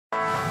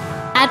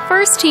At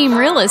First Team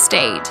Real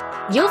Estate,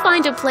 you'll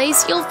find a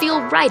place you'll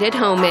feel right at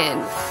home in.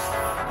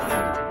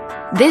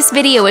 This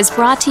video is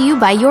brought to you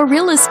by your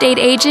real estate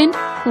agent,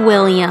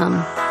 William.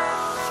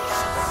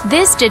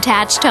 This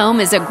detached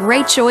home is a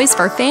great choice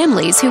for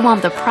families who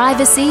want the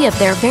privacy of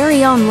their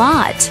very own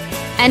lot,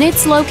 and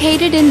it's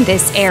located in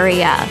this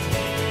area.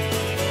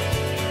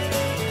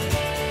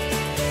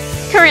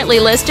 Currently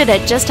listed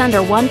at just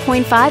under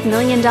 $1.5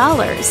 million,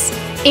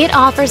 it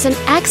offers an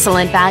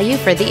excellent value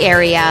for the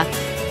area.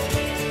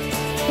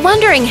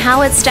 Wondering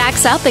how it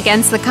stacks up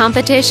against the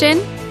competition?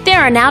 There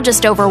are now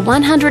just over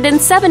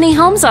 170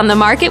 homes on the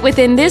market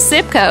within this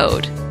zip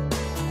code.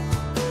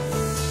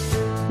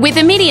 With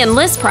a median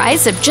list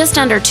price of just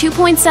under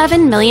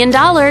 $2.7 million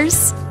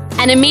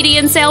and a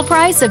median sale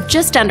price of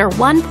just under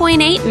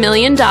 $1.8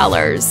 million.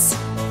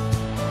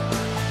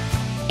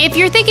 If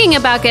you're thinking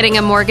about getting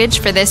a mortgage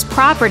for this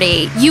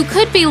property, you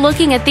could be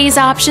looking at these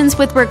options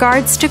with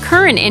regards to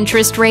current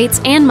interest rates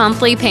and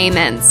monthly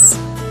payments.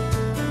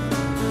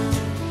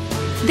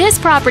 This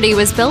property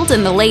was built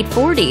in the late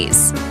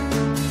 40s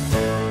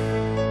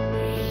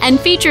and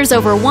features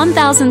over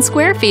 1,000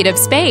 square feet of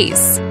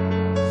space,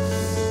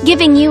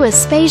 giving you a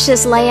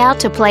spacious layout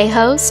to play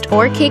host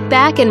or kick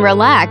back and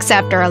relax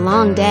after a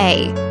long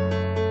day.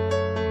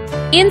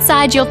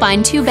 Inside, you'll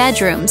find 2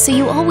 bedrooms, so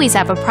you always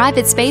have a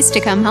private space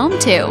to come home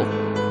to,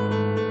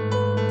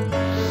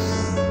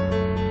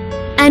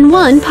 and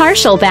 1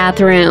 partial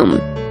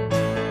bathroom.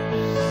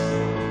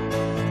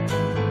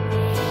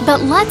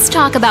 But let's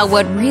talk about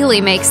what really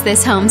makes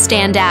this home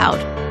stand out.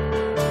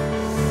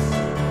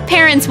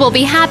 Parents will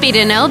be happy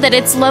to know that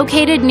it's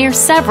located near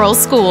several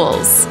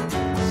schools.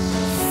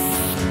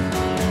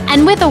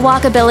 And with a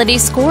walkability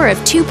score of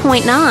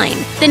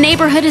 2.9, the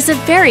neighborhood is a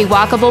very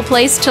walkable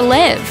place to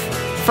live.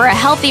 For a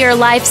healthier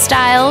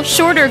lifestyle,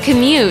 shorter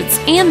commutes,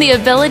 and the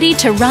ability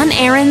to run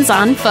errands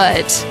on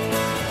foot.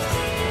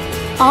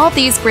 All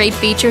these great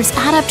features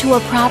add up to a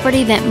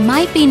property that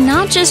might be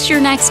not just your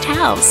next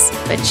house,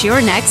 but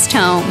your next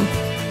home.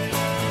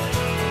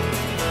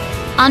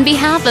 On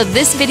behalf of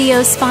this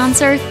video's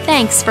sponsor,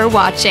 thanks for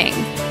watching.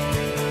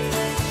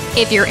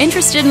 If you're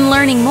interested in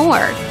learning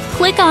more,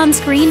 click on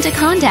screen to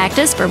contact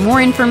us for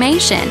more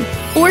information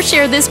or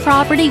share this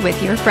property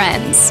with your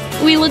friends.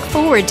 We look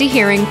forward to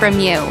hearing from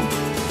you.